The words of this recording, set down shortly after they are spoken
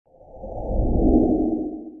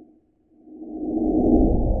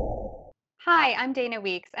Hi, I'm Dana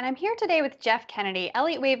Weeks, and I'm here today with Jeff Kennedy,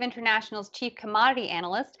 Elliott Wave International's Chief Commodity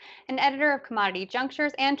Analyst and editor of Commodity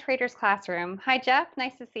Junctures and Traders Classroom. Hi, Jeff.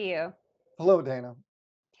 Nice to see you. Hello, Dana.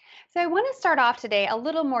 So, I want to start off today a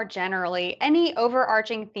little more generally. Any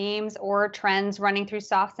overarching themes or trends running through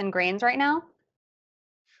softs and grains right now?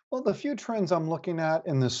 Well, the few trends I'm looking at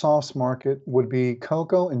in the softs market would be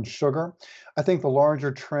cocoa and sugar. I think the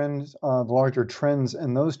larger trends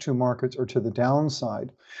in those two markets are to the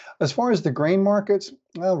downside. As far as the grain markets,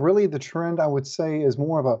 well, really the trend I would say is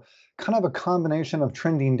more of a kind of a combination of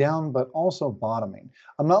trending down, but also bottoming.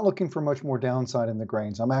 I'm not looking for much more downside in the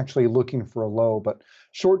grains. I'm actually looking for a low, but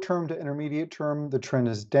short term to intermediate term, the trend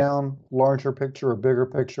is down. Larger picture or bigger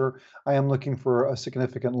picture, I am looking for a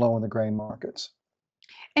significant low in the grain markets.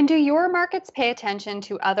 And do your markets pay attention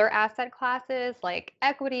to other asset classes like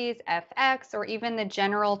equities, FX, or even the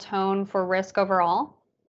general tone for risk overall?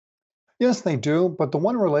 Yes, they do. But the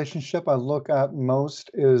one relationship I look at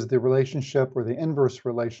most is the relationship or the inverse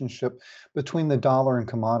relationship between the dollar and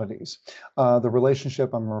commodities. The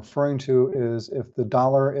relationship I'm referring to is if the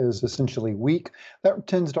dollar is essentially weak, that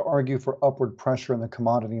tends to argue for upward pressure in the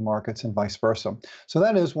commodity markets and vice versa. So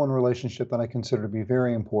that is one relationship that I consider to be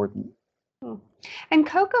very important. Hmm. And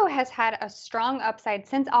cocoa has had a strong upside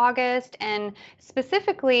since August and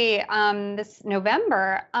specifically this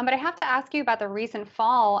November. But I have to ask you about the recent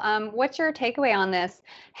fall. What's your takeaway on this?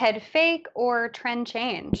 Head fake or trend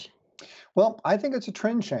change? Well, I think it's a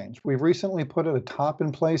trend change. We've recently put a top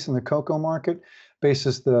in place in the cocoa market,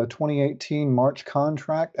 basis the 2018 March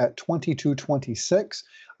contract at 22.26.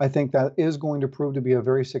 I think that is going to prove to be a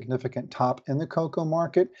very significant top in the cocoa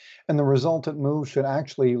market, and the resultant move should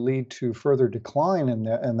actually lead to further decline in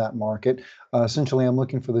that market. Essentially, I'm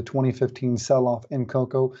looking for the 2015 sell-off in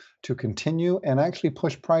cocoa to continue and actually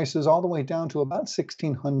push prices all the way down to about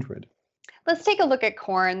 1600. Let's take a look at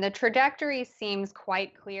corn. The trajectory seems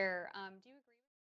quite clear.